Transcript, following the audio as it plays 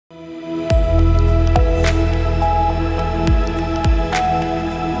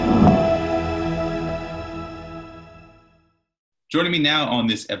Joining me now on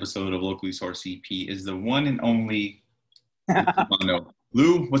this episode of Locally Sourced CP is the one and only Romano.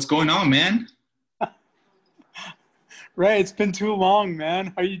 Lou, what's going on, man? Ray, it's been too long,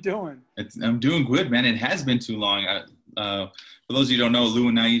 man. How you doing? I'm doing good, man. It has been too long. For those of you who don't know, Lou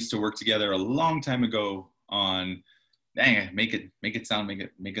and I used to work together a long time ago on, dang it,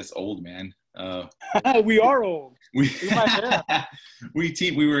 make us old, man. We are old. We Look at my hair.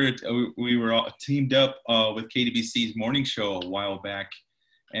 we were all teamed up with KDBC's morning show a while back,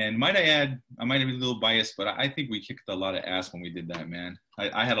 and might I add, I might have been a little biased, but I think we kicked a lot of ass when we did that, man.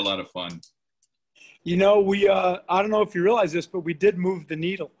 I had a lot of fun. You know, I don't know if you realize this, but we did move the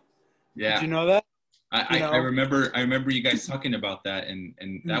needle. Yeah. Did you know that? I remember you guys talking about that, and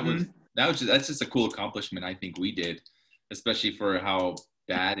that's just a cool accomplishment I think we did, especially for how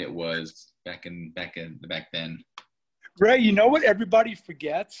bad it was back then. Ray, you know what everybody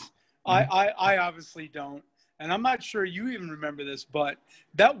forgets? I obviously don't, and I'm not sure you even remember this, but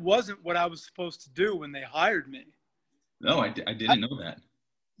that wasn't what I was supposed to do when they hired me. No, I didn't know that.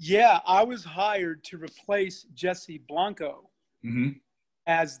 Yeah, I was hired to replace Jesse Blanco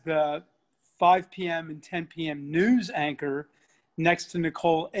as the 5 p.m. and 10 p.m. news anchor next to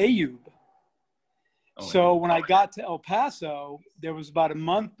Nicole Ayub. So when I got to El Paso, there was about a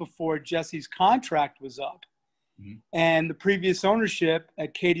month before Jesse's contract was up. And the previous ownership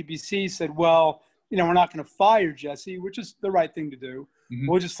at KDBC said, well, you know, we're not going to fire Jesse, which is the right thing to do.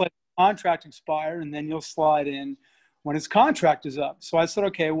 We'll just let the contract expire, and then you'll slide in when his contract is up. So I said,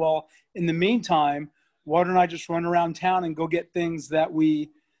 okay, well, in the meantime, why don't I just run around town and go get things that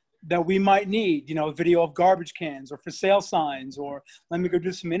we might need, you know, video of garbage cans or for sale signs, or let me go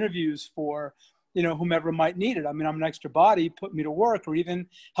do some interviews for, you know, whomever might need it. I mean, I'm an extra body, put me to work, or even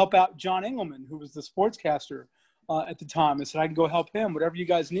help out John Engelman, who was the sportscaster at the time. I said, I can go help him, whatever you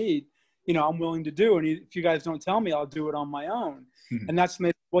guys need, you know, I'm willing to do. And if you guys don't tell me, I'll do it on my own. And that's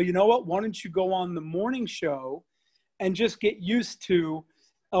me. Well, you know what? Why don't you go on the morning show and just get used to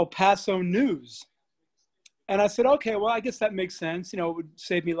El Paso news? And I said, okay, well, I guess that makes sense. You know, it would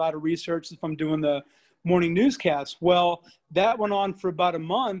save me a lot of research if I'm doing the morning newscast. Well, that went on for about a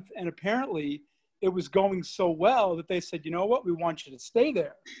month, and apparently it was going so well that they said, you know what, we want you to stay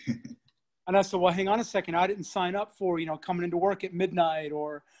there. And I said, well, hang on a second. I didn't sign up for, you know, coming into work at midnight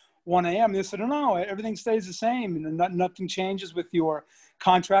or 1 a.m. And they said, no, everything stays the same. And nothing changes with your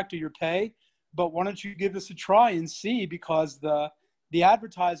contract or your pay. But why don't you give this a try and see, because the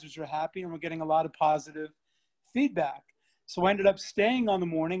advertisers are happy and we're getting a lot of positive feedback. So I ended up staying on the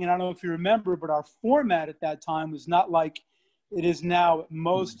morning. And I don't know if you remember, but our format at that time was not like it is now at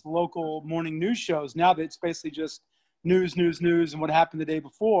most local morning news shows. Now that it's basically just news, and what happened the day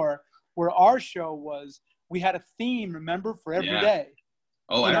before, where our show was, we had a theme, remember, for every day.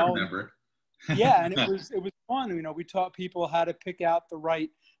 Oh, I remember. Yeah, and it was fun. You know, we taught people how to pick out the right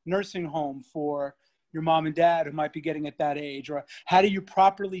nursing home for your mom and dad who might be getting at that age, or how do you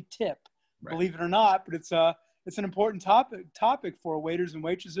properly tip? Right. Believe it or not, but it's an important topic for waiters and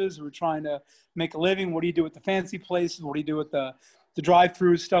waitresses who are trying to make a living. What do you do with the fancy places? What do you do with the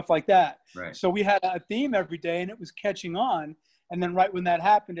drive-throughs, stuff like that? Right. So we had a theme every day, and it was catching on. And then right when that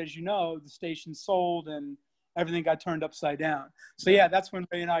happened, as you know, the station sold and everything got turned upside down. So yeah, that's when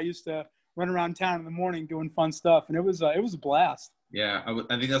Ray and I used to run around town in the morning doing fun stuff, and it was a blast. Yeah,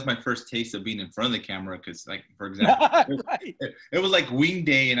 I think that's my first taste of being in front of the camera, because, like, for example, right. it was like wing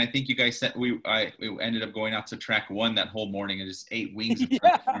day, and I think you guys said we ended up going out to track 1 that whole morning and just ate wings in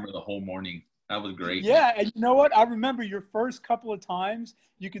front of the camera the whole morning. That was great. Yeah, and you know what? I remember your first couple of times,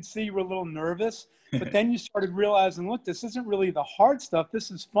 you could see you were a little nervous, but then you started realizing, look, this isn't really the hard stuff.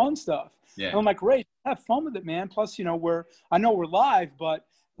 This is fun stuff. Yeah. And I'm like, great, have fun with it, man. Plus, you know, I know we're live, but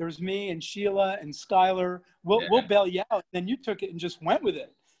there's me and Sheila and Skylar. We'll bail you out. And then you took it and just went with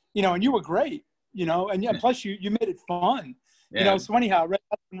it, you know, and you were great, you know, and yeah, plus you made it fun, you know. So anyhow, Ray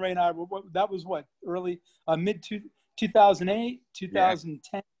and I, that was what, early, mid 2008,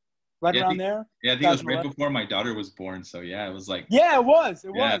 2010. Right around there? Yeah, I think it was right before my daughter was born. So, yeah, it was like... Yeah, it was.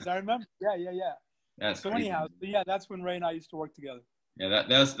 I remember. Yeah. That's so crazy. Anyhow, yeah, that's when Ray and I used to work together. Yeah,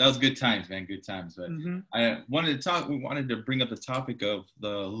 that was good times, man. Good times. But we wanted to bring up the topic of the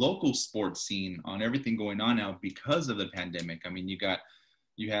local sports scene on everything going on now because of the pandemic. I mean,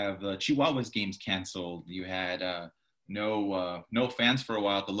 you have Chihuahuas games canceled. You had no fans for a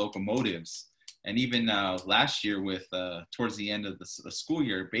while at the Locomotives. And even last year, with towards the end of the school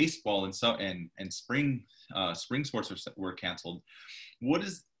year, baseball and spring sports were canceled. What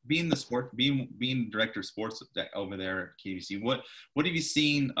is being director of sports over there at KBC? What have you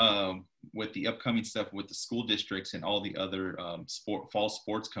seen with the upcoming stuff with the school districts and all the other fall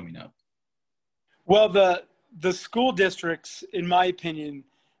sports coming up? Well, the school districts, in my opinion,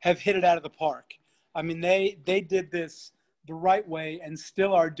 have hit it out of the park. I mean, they did this the right way and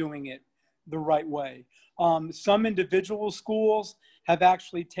still are doing it the right way. Some individual schools have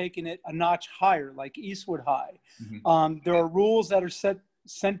actually taken it a notch higher, like Eastwood High. There are rules that are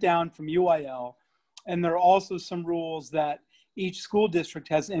sent down from UIL, and there are also some rules that each school district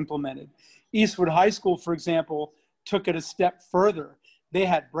has implemented. Eastwood High School, for example, took it a step further. They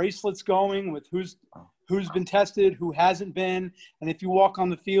had bracelets going with who's been tested, who hasn't been. And if you walk on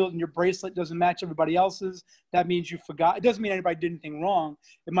the field and your bracelet doesn't match everybody else's, that means you forgot. It doesn't mean anybody did anything wrong.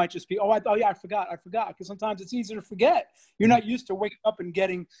 It might just be, I forgot. Because sometimes it's easier to forget. You're not used to waking up and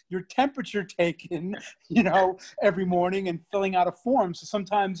getting your temperature taken, every morning and filling out a form. So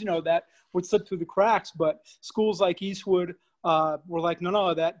sometimes, that would slip through the cracks. But schools like Eastwood were like,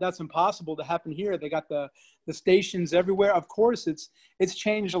 no, that's impossible to happen here. They got the stations everywhere. Of course, it's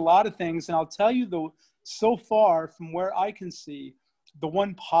changed a lot of things. And I'll tell you, though, so far from where I can see, the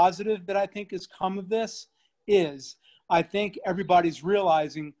one positive that I think has come of this is I think everybody's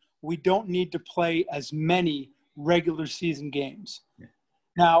realizing we don't need to play as many regular season games. Yeah.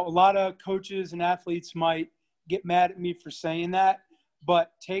 Now, a lot of coaches and athletes might get mad at me for saying that,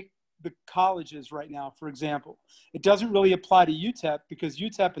 but take the colleges right now, for example. It doesn't really apply to UTEP because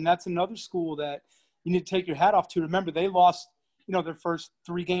UTEP, and that's another school that you need to take your hat off to. Remember, they lost their first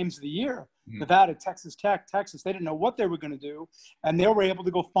 3 games of the year. Nevada, Texas Tech, Texas. They didn't know what they were going to do, and they were able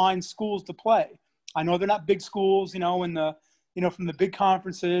to go find schools to play. I know they're not big schools, in the, from the big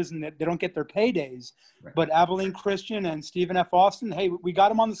conferences, and they don't get their paydays. Right. But Abilene Christian and Stephen F. Austin, hey, we got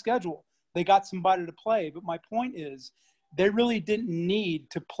them on the schedule. They got somebody to play. But my point is, they really didn't need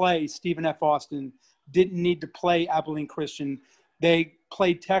to play Stephen F. Austin, didn't need to play Abilene Christian. They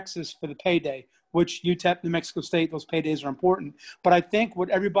played Texas for the payday, which UTEP, New Mexico State, those paydays are important. But I think what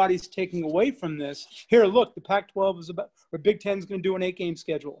everybody's taking away from this, here, look, the Pac-12 is about, or Big Ten is going to do an 8-game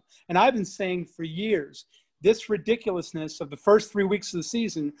schedule. And I've been saying for years, this ridiculousness of the first 3 weeks of the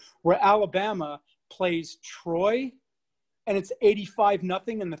season where Alabama plays Troy and it's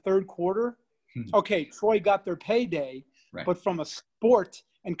 85-0 in the third quarter. Okay, Troy got their payday, right. But from a sport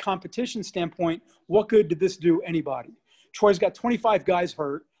and competition standpoint, what good did this do anybody? Troy's got 25 guys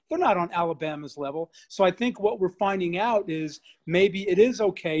hurt. They're not on Alabama's level. So I think what we're finding out is maybe it is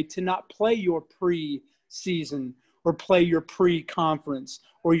okay to not play your pre-season or play your pre-conference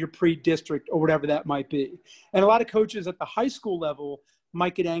or your pre-district or whatever that might be. And a lot of coaches at the high school level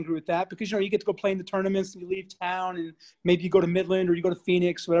might get angry with that because, you get to go play in the tournaments and you leave town and maybe you go to Midland or you go to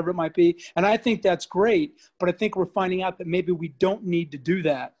Phoenix, whatever it might be. And I think that's great. But I think we're finding out that maybe we don't need to do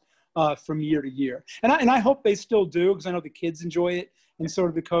that from year to year. And I hope they still do because I know the kids enjoy it. And sort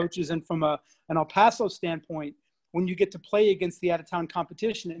of the coaches. And from an El Paso standpoint, when you get to play against the out-of-town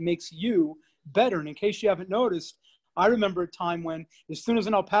competition, it makes you better. And in case you haven't noticed, I remember a time when as soon as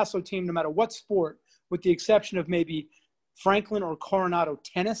an El Paso team, no matter what sport, with the exception of maybe Franklin or Coronado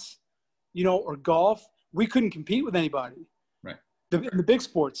tennis, or golf, we couldn't compete with anybody. Right. The big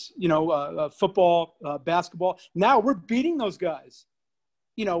sports, football, basketball. Now we're beating those guys,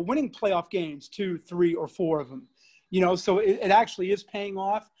 winning playoff games, 2, 3, or 4 of them. So it actually is paying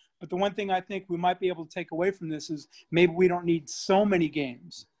off. But the one thing I think we might be able to take away from this is maybe we don't need so many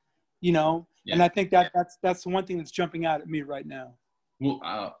games, Yeah. And I think that's the one thing that's jumping out at me right now. Well,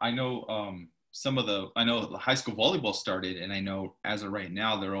 I know I know the high school volleyball started, and I know as of right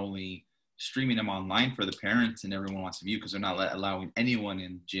now they're only streaming them online for the parents and everyone wants to view because they're not allowing anyone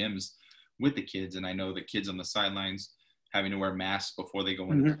in gyms with the kids. And I know the kids on the sidelines having to wear masks before they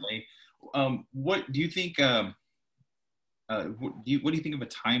go into play. What do you think? What do you think of a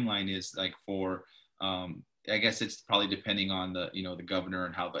timeline is like for, I guess it's probably depending on the governor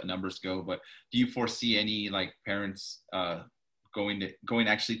and how the numbers go, but do you foresee any like parents going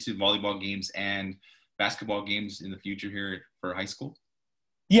actually to volleyball games and basketball games in the future here for high school?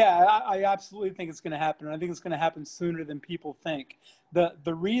 Yeah, I absolutely think it's going to happen. And I think it's going to happen sooner than people think.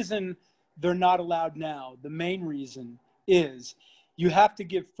 The reason they're not allowed now, the main reason is you have to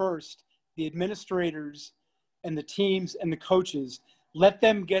give first the administrators and the teams and the coaches, let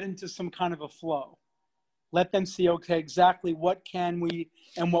them get into some kind of a flow. Let them see, okay, exactly what can we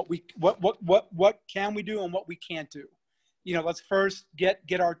and what can we do and what we can't do. Let's first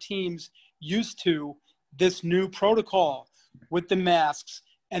get our teams used to this new protocol with the masks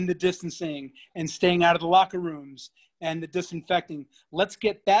and the distancing and staying out of the locker rooms and the disinfecting. Let's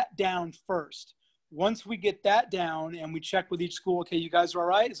get that down first. Once we get that down and we check with each school, okay, you guys are all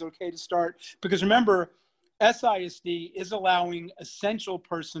right? Is it okay to start? Because remember, SISD is allowing essential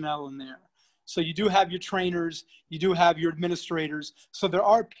personnel in there. So you do have your trainers, you do have your administrators. So there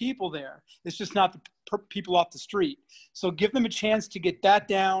are people there. It's just not the people off the street. So give them a chance to get that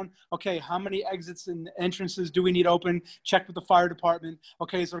down. Okay, how many exits and entrances do we need open? Check with the fire department.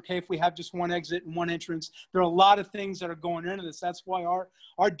 Okay, is it okay if we have just one exit and one entrance? There are a lot of things that are going into this. That's why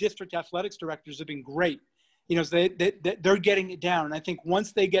our district athletics directors have been great. They're getting it down. And I think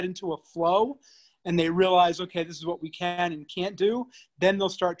once they get into a flow and they realize, okay, this is what we can and can't do, then they'll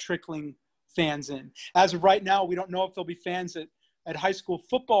start trickling fans in. As of right now, we don't know if there'll be fans at high school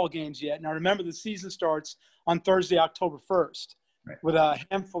football games yet. Now, remember, the season starts on Thursday, October 1st, right, with a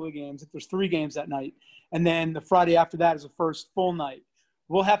handful of games. There's 3 games that night. And then the Friday after that is the first full night.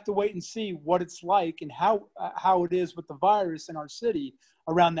 We'll have to wait and see what it's like and how it is with the virus in our city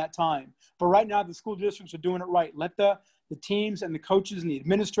around that time. But right now, the school districts are doing it right. Let the teams and the coaches and the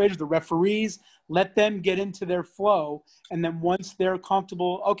administrators, the referees, let them get into their flow. And then once they're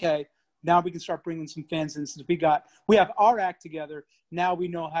comfortable, okay, now we can start bringing some fans in. Since we have our act together, now we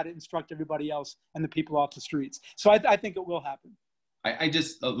know how to instruct everybody else and the people off the streets. So I think it will happen. I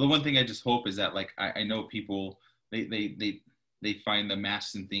just the one thing I just hope is that, like, I know people they find the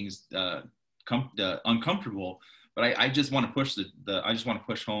masks and things uncomfortable, but I just want to push I just want to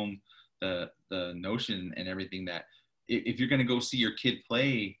push home the notion and everything that if you're going to go see your kid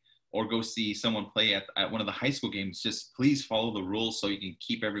play or go see someone play at one of the high school games, just please follow the rules so you can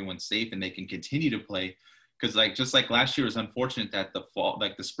keep everyone safe and they can continue to play. Because just like last year, it was unfortunate that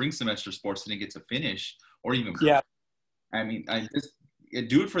the spring semester sports didn't get to finish or even. Yeah. I mean, I just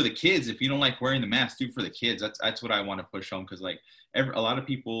do it for the kids. If you don't like wearing the mask, do it for the kids. That's what I want to push home. Because a lot of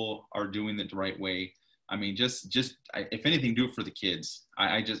people are doing it the right way. I mean, just if anything, do it for the kids.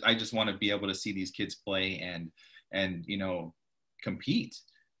 I just want to be able to see these kids play and compete.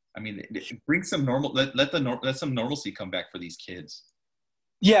 I mean, bring some let some normalcy come back for these kids.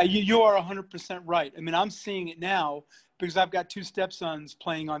 Yeah, you are 100% right. I mean, I'm seeing it now because I've got 2 stepsons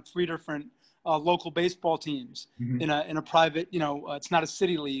playing on 3 different local baseball teams in a private, it's not a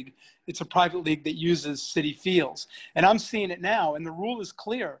city league. It's a private league that uses city fields. And I'm seeing it now. And the rule is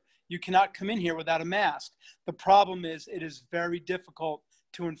clear. You cannot come in here without a mask. The problem is it is very difficult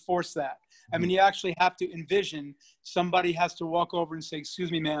to enforce that. I mean, you actually have to envision somebody has to walk over and say, excuse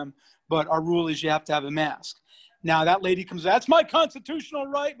me, ma'am, but our rule is you have to have a mask. Now that lady comes, that's my constitutional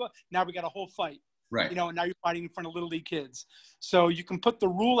right. But now we got a whole fight, right? And now you're fighting in front of Little League kids. So you can put the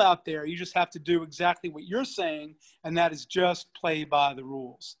rule out there. You just have to do exactly what you're saying. And that is just play by the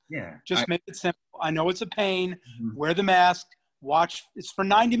rules. Yeah. Just make it simple. I know it's a pain. Wear the mask, watch. It's for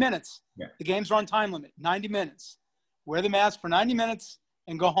 90 minutes. Yeah. The games are on time limit, 90 minutes. Wear the mask for 90 minutes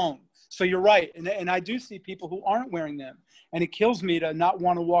and go home. So you're right. And I do see people who aren't wearing them. And it kills me to not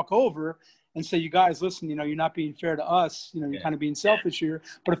want to walk over and say, you guys, listen, you're not being fair to us. You're kind of being selfish here.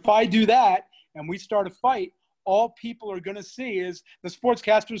 But if I do that and we start a fight, all people are going to see is the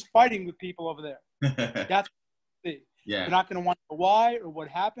sportscasters fighting with people over there. That's what they see. Yeah. You're not going to want to know why or what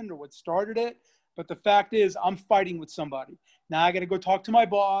happened or what started it. But the fact is, I'm fighting with somebody. Now I got to go talk to my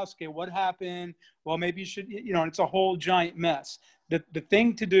boss. Okay, what happened? Well, maybe you should, it's a whole giant mess. The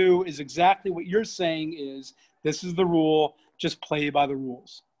thing to do is exactly what you're saying is, this is the rule, just play by the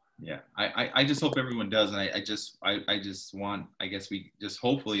rules. Yeah, I just hope everyone does. And I just want, I guess we just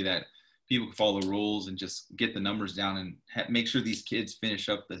hopefully that people can follow the rules and just get the numbers down and make sure these kids finish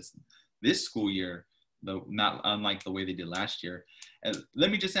up this school year, though not unlike the way they did last year. And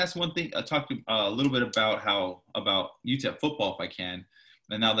let me just ask one thing, talk a little bit about UTEP football, if I can.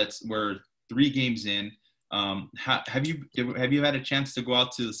 And now we're 3 games in. Have you had a chance to go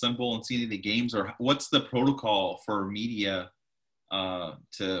out to the Sun Bowl and see any of the games, or what's the protocol for media for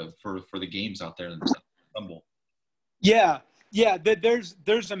the games out there in the Sun Bowl? Yeah,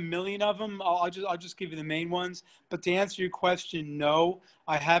 there's a million of them. I'll just give you the main ones. But to answer your question, no,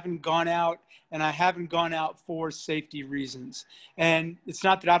 I haven't gone out, and I haven't gone out for safety reasons. And it's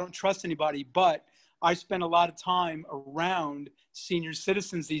not that I don't trust anybody, but I spend a lot of time around senior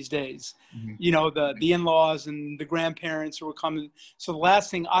citizens these days, the in-laws and the grandparents who are coming. So the last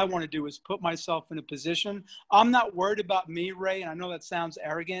thing I want to do is put myself in a position. I'm not worried about me, Ray, and I know that sounds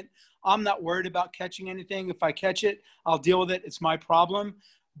arrogant. I'm not worried about catching anything. If I catch it, I'll deal with it. It's my problem.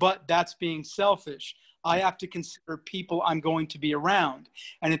 But that's being selfish. I have to consider people I'm going to be around.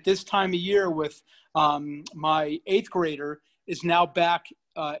 And at this time of year with my 8th grader is now back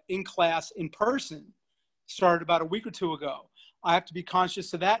in class in person, started about a week or 2 ago. I have to be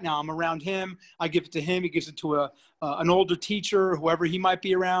conscious of that now. I'm around him. I give it to him. He gives it to an older teacher, whoever he might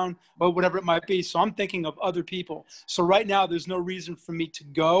be around, or whatever it might be. So I'm thinking of other people. So right now, there's no reason for me to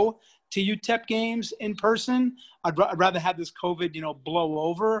go to UTEP games in person. I'd rather have this COVID, blow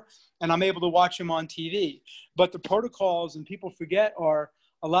over, and I'm able to watch them on TV. But the protocols, and people forget, are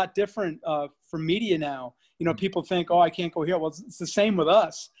a lot different for media now. You know, people think, oh, I can't go here. Well, it's the same with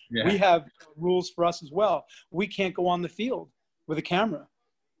us. Yeah. We have rules for us as well. We can't go on the field with a camera.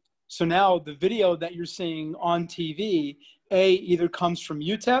 So now the video that you're seeing on TV, either comes from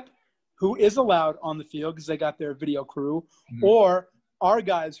UTEP, who is allowed on the field because they got their video crew, or our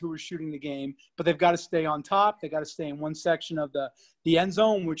guys who are shooting the game, but they've got to stay on top. They got to stay in one section of the end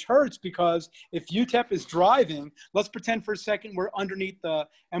zone, which hurts because if UTEP is driving, let's pretend for a second we're underneath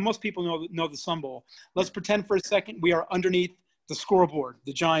and most people know the Sun Bowl. Let's pretend for a second we are underneath the scoreboard,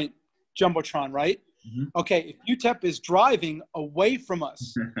 the giant Jumbotron, right? Okay, if UTEP is driving away from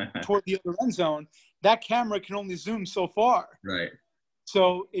us toward the other end zone, that camera can only zoom so far. Right.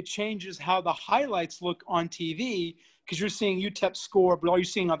 So it changes how the highlights look on TV because you're seeing UTEP score, but all you're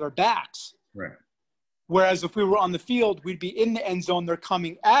seeing are their backs. Right. Whereas if we were on the field, we'd be in the end zone. They're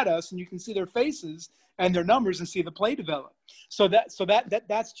coming at us, and you can see their faces and their numbers and see the play develop. So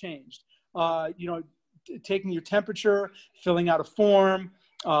that's changed. You know, taking your temperature, filling out a form.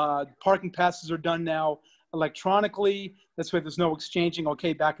 Parking passes are done now electronically. That's why there's no exchanging,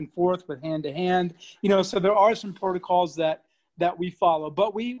 back and forth with hand to hand. You know, so there are some protocols that we follow,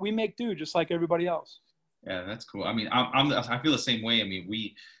 but we make do just like everybody else. Yeah, that's cool. I mean, I feel the same way. I mean,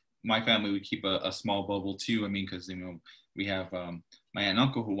 my family, we keep a small bubble too. I mean, because, you know, we have my aunt and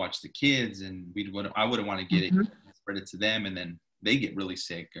uncle who watch the kids, and I wouldn't want to get it, spread it to them, and then they get really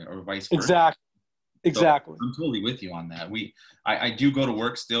sick or vice versa. Exactly. So I'm totally with you on that. I do go to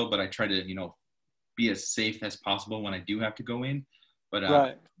work still, but I try to, you know, be as safe as possible when I do have to go in. But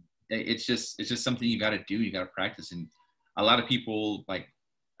right. It's just something you got to do. You got to practice. And a lot of people, like,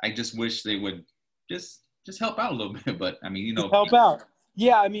 I just wish they would just help out a little bit. But I mean, you know, help out.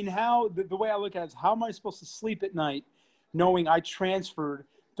 Yeah. I mean, the way I look at it is, how am I supposed to sleep at night knowing I transferred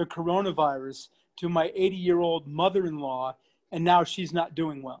the coronavirus to my 80-year-old mother-in-law and now she's not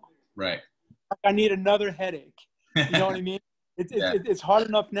doing well? Right. I need another headache. You know what I mean? It's hard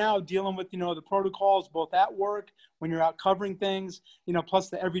enough now dealing with, you know, the protocols, both at work, when you're out covering things, you know, plus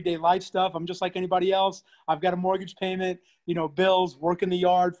the everyday life stuff. I'm just like anybody else. I've got a mortgage payment, you know, bills, work in the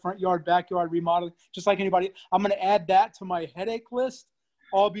yard, front yard, backyard, remodeling, just like anybody. I'm going to add that to my headache list,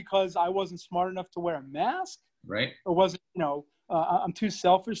 all because I wasn't smart enough to wear a mask. Right. Or wasn't, you know, I'm too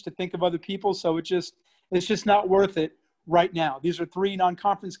selfish to think of other people. So it's just not worth it right now. These are 3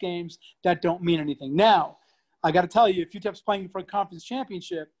 non-conference games that don't mean anything. Now, I got to tell you, if UTEP's playing for a conference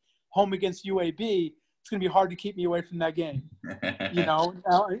championship, home against UAB, it's going to be hard to keep me away from that game. You know,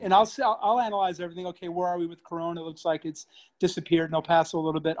 and I'll analyze everything. Okay, where are we with Corona? It looks like it's disappeared in El Paso a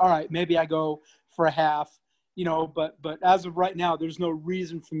little bit. All right, maybe I go for a half. You know, but as of right now, there's no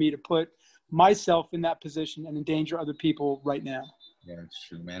reason for me to put myself in that position and endanger other people right now. Yeah, that's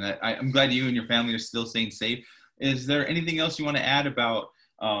true, man. I'm glad you and your family are still staying safe. Is there anything else you want to add about,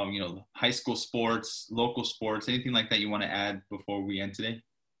 you know, high school sports, local sports, anything like that you want to add before we end today?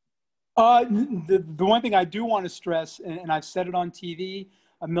 The one thing I do want to stress, and I've said it on TV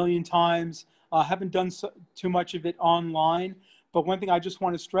a million times, haven't done too much of it online, but one thing I just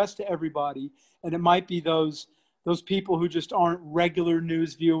want to stress to everybody, and it might be those people who just aren't regular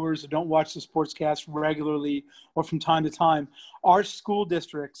news viewers or don't watch the sportscast regularly or from time to time, our school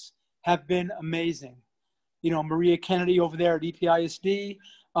districts have been amazing. You know, Maria Kennedy over there at EPISD,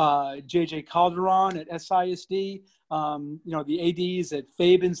 JJ Calderon at SISD, you know, the ADs at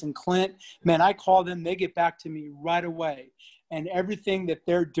Fabens and Clint. Man, I call them, they get back to me right away. And everything that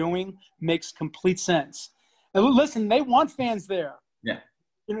they're doing makes complete sense. And listen, they want fans there. Yeah.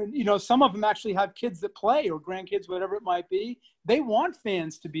 You know, some of them actually have kids that play or grandkids, whatever it might be. They want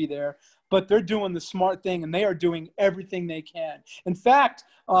fans to be there, but they're doing the smart thing and they are doing everything they can. In fact,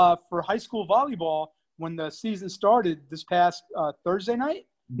 for high school volleyball, when the season started this past Thursday night,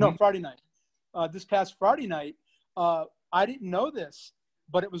 no, Friday night, this past Friday night, I didn't know this,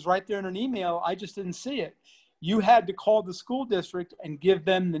 but it was right there in an email. I just didn't see it. You had to call the school district and give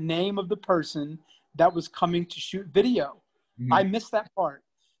them the name of the person that was coming to shoot video. I missed that part.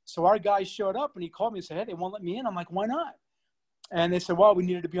 So our guy showed up and he called me and said, hey, they won't let me in. I'm like, why not? And they said, well, we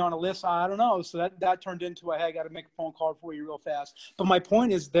needed to be on a list. I don't know. So that turned into hey, I got to make a phone call for you real fast. But my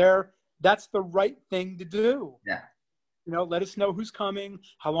point is that's the right thing to do. Yeah. You know, let us know who's coming.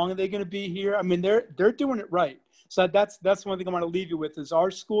 How long are they going to be here? I mean, they're doing it right. So that's one thing I want to leave you with is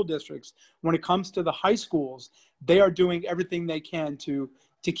our school districts, when it comes to the high schools, they are doing everything they can to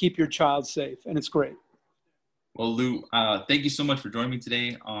keep your child safe. And it's great. Well, Lou, thank you so much for joining me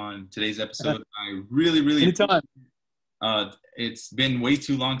today on today's episode. I really Anytime. It's been way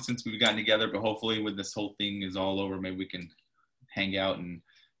too long since we've gotten together, but hopefully when this whole thing is all over, maybe we can hang out and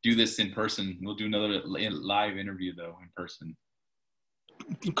do this in person. We'll do another live interview though in person.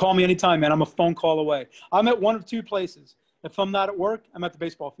 call me anytime, man. I'm a phone call away. I'm at one of two places. If I'm not at work, I'm at the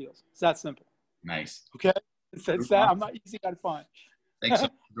baseball fields. It's that simple. Nice. Okay? It's that. I'm not easy to find. Thanks so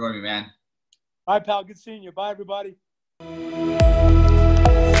much for joining me, man. All right, pal. Good seeing you. Bye, everybody.